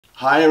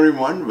Hi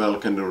everyone,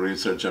 welcome to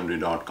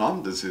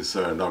researchmd.com. This is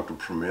Dr.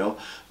 Pramil.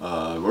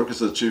 I work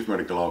as a Chief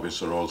Medical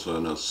Officer, also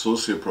an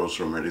Associate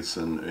Professor of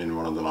Medicine in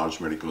one of the large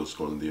medical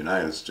schools in the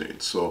United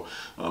States. So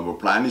our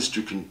plan is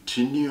to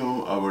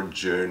continue our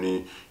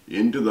journey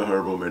into the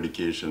herbal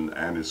medication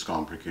and its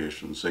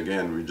complications.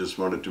 Again, we just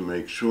wanted to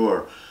make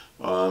sure,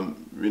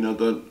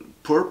 the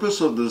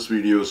purpose of these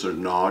videos are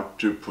not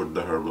to put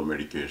the herbal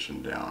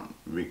medication down.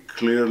 We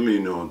clearly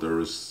know there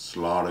is a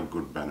lot of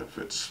good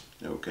benefits,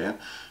 okay?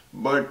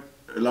 But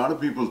a lot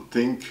of people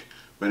think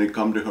when it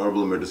comes to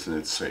herbal medicine,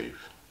 it's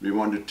safe. We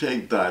want to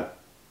take that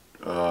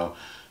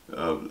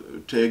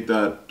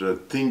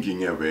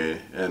thinking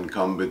away and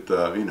come with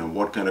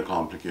what kind of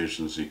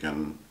complications you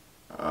can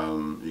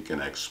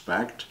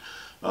expect.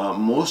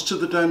 Most of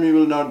the time, you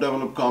will not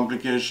develop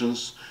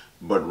complications,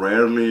 but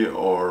rarely,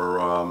 or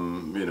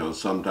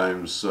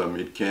sometimes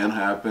it can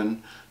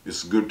happen.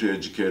 It's good to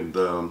educate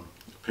the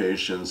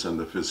patients and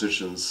the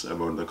physicians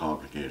about the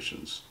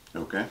complications.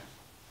 Okay.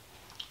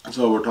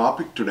 So our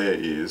topic today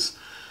is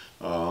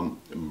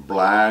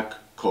Black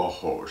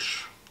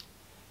Cohosh.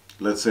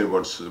 Let's say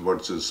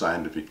what's its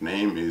scientific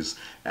name is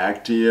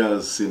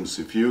Actaea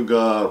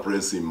simsifuga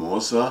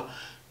racemosa,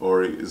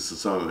 or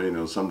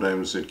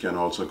sometimes it can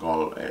also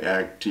call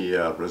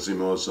Actaea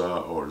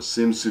racemosa or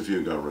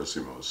simsifuga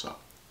racemosa.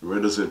 Where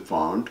does it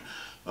found?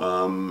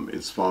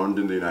 It's found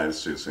in the United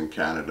States and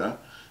Canada.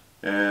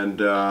 And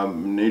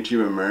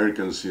Native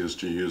Americans used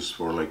to use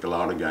for like a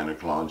lot of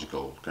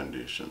gynecological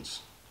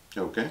conditions.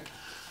 Okay.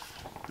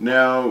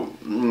 Now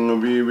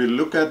we will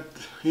look at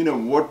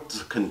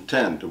what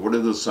content, what are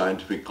the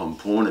scientific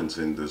components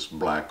in this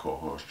Black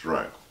Cohosh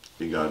drug.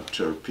 We got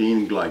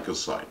terpene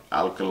glycoside,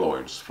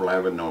 alkaloids,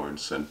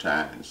 flavonoids, and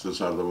tannins.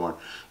 These are the ones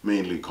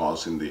mainly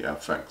causing the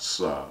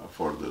effects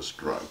for this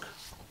drug.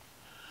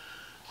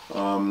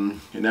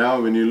 Now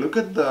when you look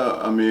at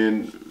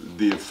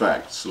the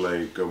effects,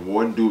 like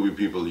what do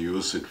people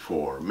use it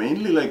for?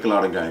 Mainly like a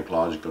lot of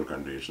gynecological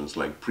conditions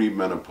like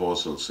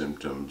premenopausal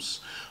symptoms.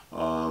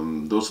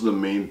 Those are the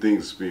main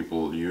things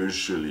people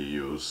usually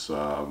use.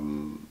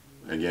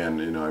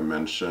 Again, I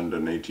mentioned the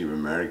Native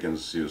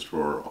Americans used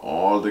for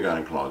all the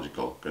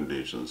gynecological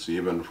conditions,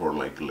 even for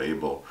like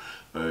labor,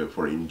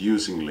 for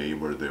inducing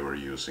labor, they were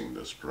using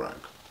this drug.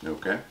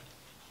 Okay.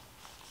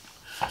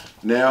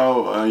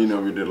 Now,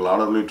 we did a lot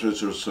of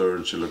literature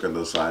search, look at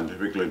the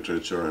scientific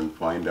literature and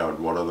find out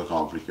what are the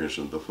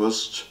complications. The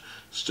first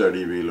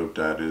study we looked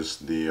at is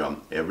the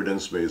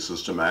evidence-based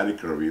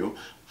systematic review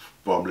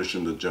published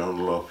in the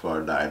Journal of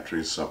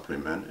Dietary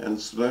Supplement. And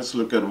so let's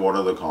look at what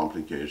are the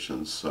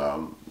complications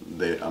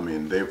they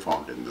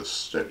found in this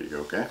study,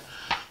 okay?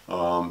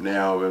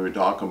 Now, when we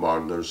talk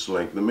about, there's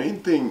like the main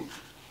thing,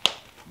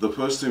 the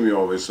first thing we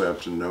always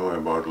have to know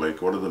about,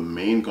 like, what are the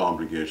main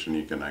complications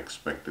you can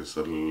expect is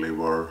the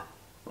liver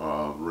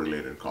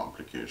related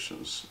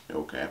complications.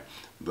 Okay,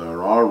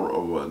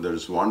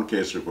 there's one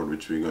case report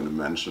which we're going to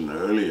mention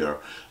earlier.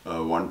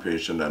 One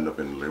patient ended up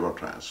in liver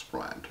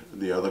transplant.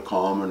 The other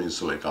common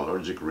is like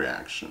allergic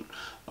reaction.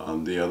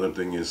 The other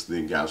thing is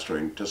the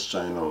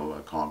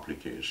gastrointestinal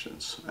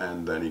complications,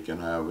 and then you can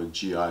have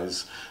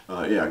GIs,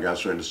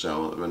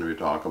 gastrointestinal. When we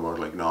talk about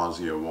like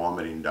nausea,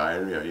 vomiting,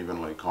 diarrhea, even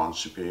like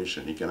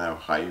constipation, you can have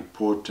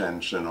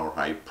hypotension or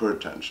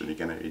hypertension. You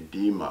can have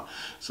edema.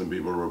 Some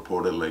people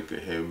reported like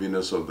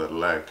heaviness of the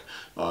leg,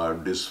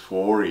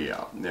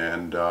 dysphoria,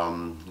 and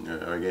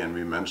again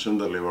we mentioned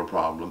the liver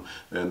problem,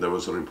 and there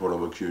was a report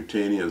of a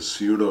cutaneous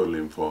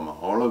pseudolymphoma.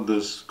 All of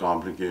these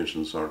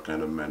complications are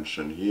kind of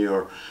mentioned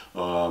here.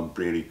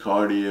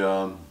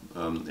 Bradycardia,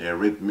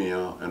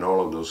 arrhythmia, and all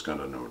of those kind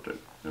of noted.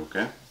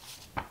 Okay.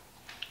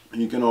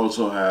 You can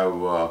also have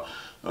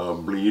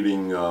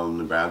bleeding,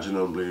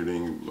 vaginal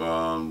bleeding.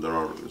 There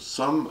are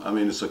some,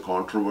 it's a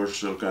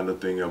controversial kind of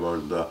thing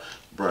about the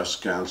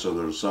breast cancer.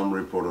 There's some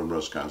report of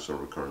breast cancer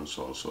recurrence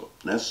also.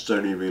 Next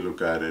study we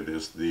look at it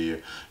is the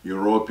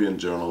European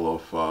Journal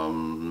of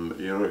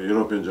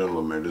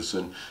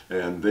Medicine,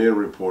 and they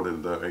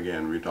reported that,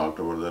 again, we talked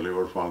about the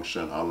liver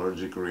function,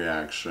 allergic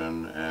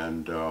reaction,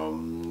 and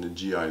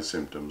GI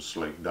symptoms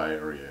like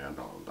diarrhea and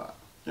all that.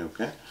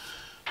 Okay.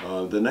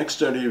 The next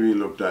study we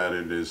looked at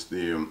it is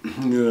the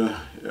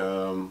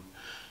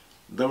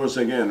there was,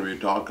 again, we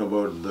talked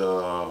about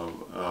the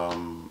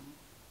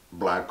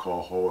Black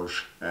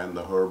Cohosh and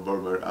the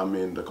Herbal,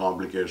 the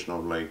complication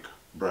of like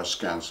breast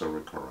cancer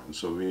recurrence.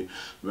 So we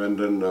went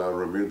and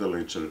reviewed the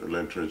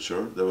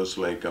literature. There was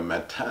like a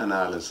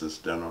meta-analysis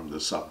done on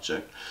the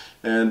subject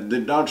and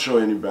did not show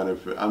any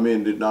benefit.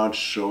 Did not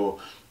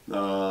show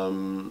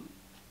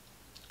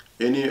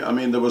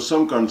there were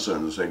some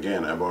concerns,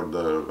 again, about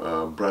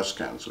the breast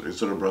cancer. Is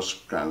there a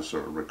breast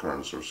cancer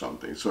recurrence or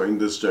something? So in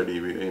this study,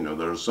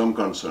 there are some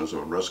concerns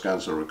about breast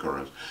cancer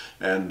recurrence.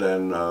 And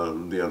then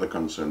the other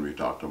concern we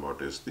talked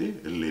about is the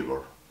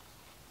liver.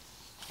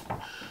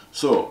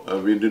 So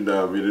we did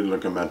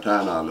like a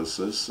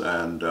meta-analysis,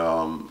 and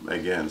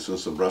again,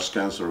 since the breast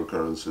cancer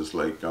occurrence is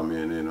like, I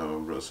mean, you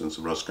know, since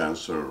breast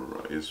cancer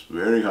is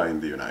very high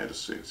in the United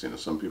States, you know,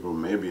 some people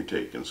may be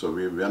taken. So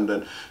we went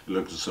and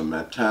looked at some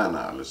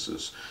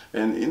meta-analysis,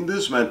 and in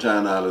this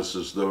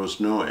meta-analysis, there was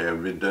no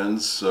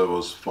evidence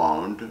was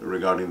found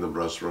regarding the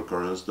breast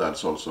recurrence.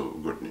 That's also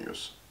good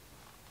news.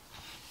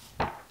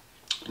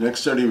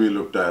 Next study we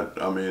looked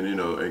at, I mean, you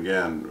know,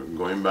 again,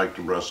 going back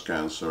to breast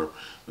cancer,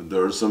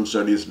 there are some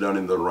studies done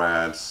in the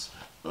rats.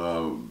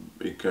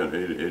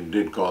 It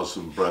did cause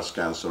breast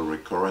cancer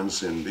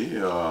recurrence in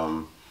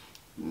the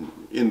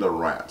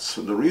rats.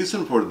 The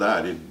reason for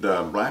that,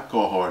 Black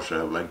Cohosh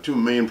have like two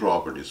main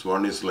properties.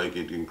 One is like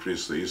it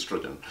increases the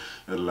estrogen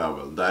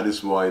level. That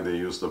is why they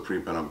use the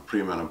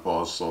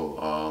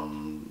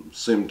premenopausal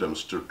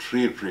symptoms to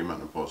treat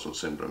premenopausal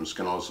symptoms.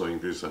 Can also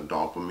increase the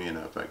dopamine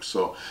effect.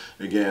 So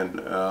again,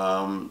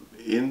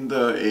 in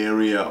the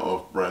area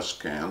of breast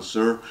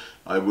cancer,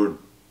 I would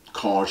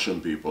caution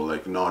people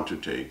like not to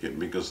take it,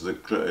 because the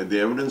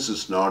evidence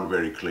is not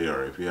very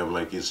clear. If you have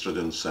like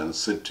estrogen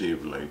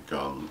sensitive like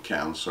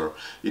cancer,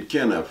 it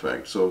can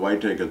affect. So why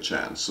take a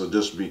chance? So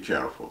just be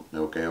careful,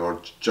 okay, or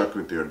check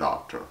with your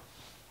doctor.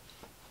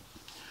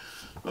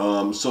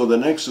 So the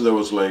next, there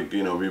was like,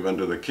 you know, we went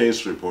to the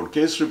case report.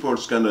 Case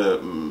reports kind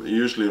of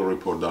usually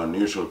report the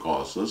unusual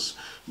causes,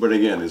 but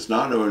again, it's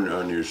not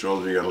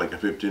unusual. We got like a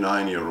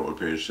 59-year-old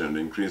patient,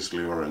 increased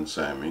liver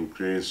enzyme,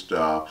 increased,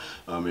 end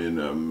up in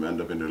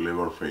a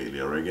liver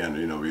failure. Again,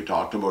 you know, we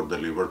talked about the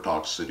liver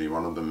toxicity,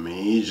 one of the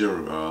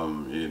major,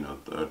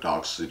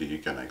 toxicity you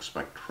can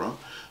expect from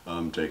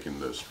taking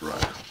this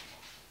drug.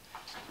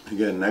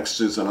 Again,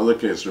 next is another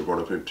case report.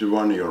 A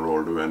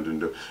 51-year-old who went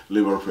into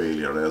liver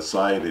failure,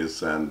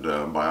 ascites, and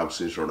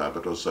biopsy showed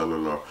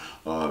hepatocellular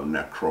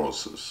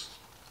necrosis.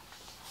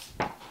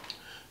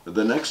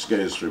 The next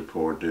case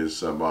report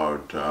is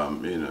about,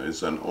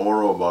 it's an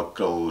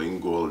orobuccal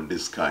lingual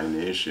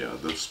dyskinesia.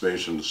 This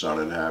patient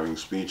started having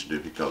speech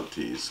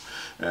difficulties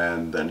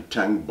and then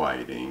tongue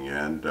biting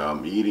and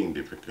eating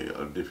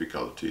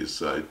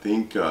difficulties. I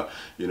think,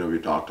 we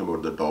talked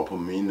about the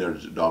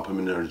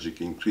dopaminergic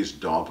increased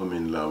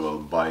dopamine level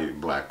by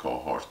Black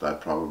Cohosh.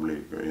 That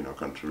probably,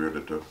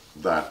 contributed to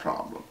that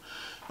problem.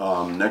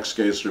 Next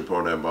case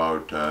report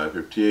about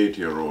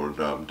 58-year-old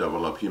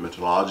developed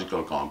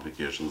hematological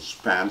complications,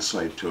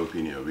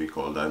 pancytopenia we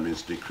call that,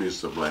 means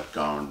decrease the blood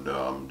count,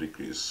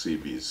 decrease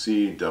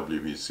CBC,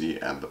 WBC,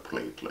 and the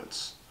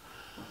platelets.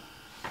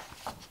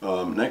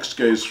 Next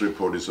case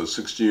report is a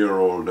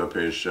 60-year-old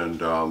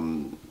patient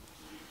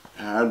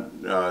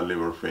had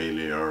liver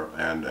failure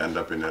and end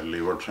up in a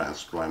liver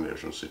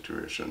transplantation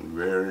situation.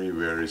 Very,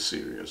 very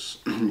serious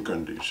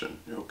condition,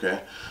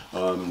 okay?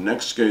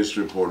 Next case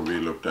report we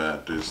looked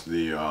at is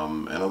the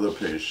another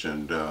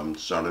patient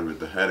started with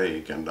the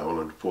headache and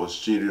developed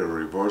posterior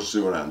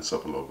reversible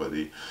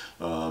encephalopathy,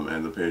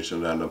 and the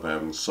patient ended up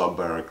having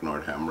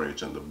subarachnoid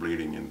hemorrhage and the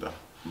bleeding in the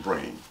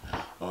brain.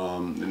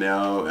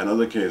 Now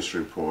another case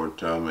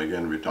report,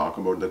 again we talk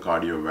about the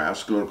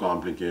cardiovascular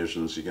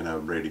complications. You can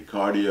have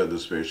bradycardia.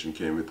 This patient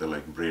came with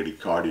like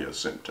bradycardia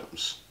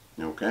symptoms,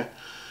 okay?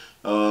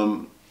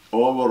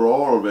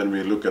 Overall, when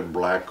we look at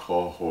Black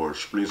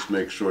Cohosh, please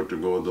make sure to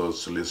go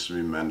those lists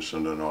we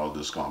mentioned and all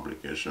this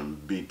complication.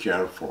 Be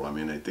careful. I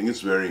mean, I think it's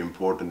very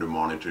important to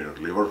monitor your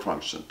liver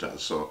function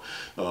test. So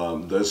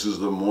this is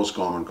the most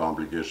common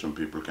complication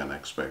people can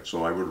expect.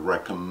 So I would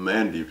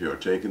recommend, if you're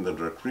taking the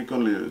drug,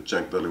 frequently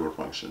check the liver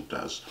function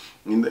test.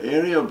 In the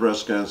area of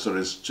breast cancer,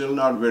 it's still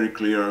not very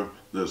clear.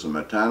 There's a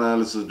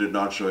meta-analysis did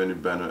not show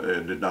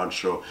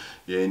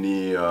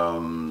any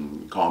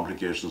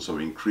complications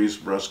of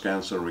increased breast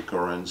cancer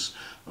recurrence,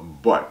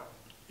 but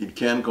it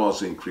can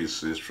cause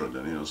increased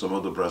estrogen. Some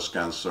of the breast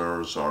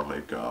cancers are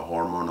like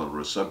hormonal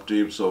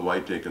receptive, so why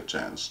take a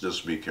chance?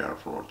 Just be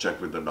careful. Check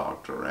with the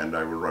doctor, and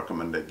I would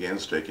recommend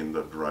against taking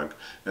the drug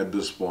at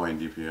this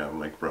point if you have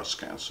like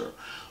breast cancer.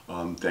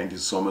 Thank you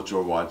so much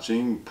for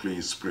watching.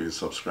 Please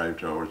subscribe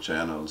to our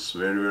channel. It's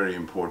very, very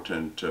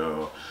important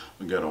to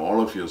get all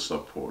of your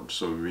support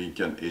so we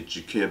can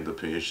educate the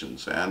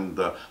patients and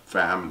the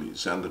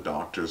families and the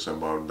doctors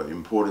about the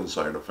important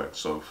side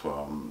effects of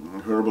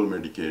herbal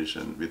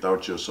medication.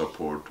 Without your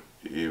support,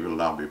 it will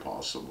not be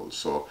possible.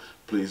 So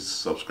please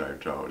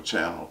subscribe to our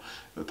channel.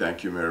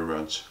 Thank you very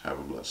much. Have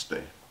a blessed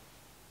day.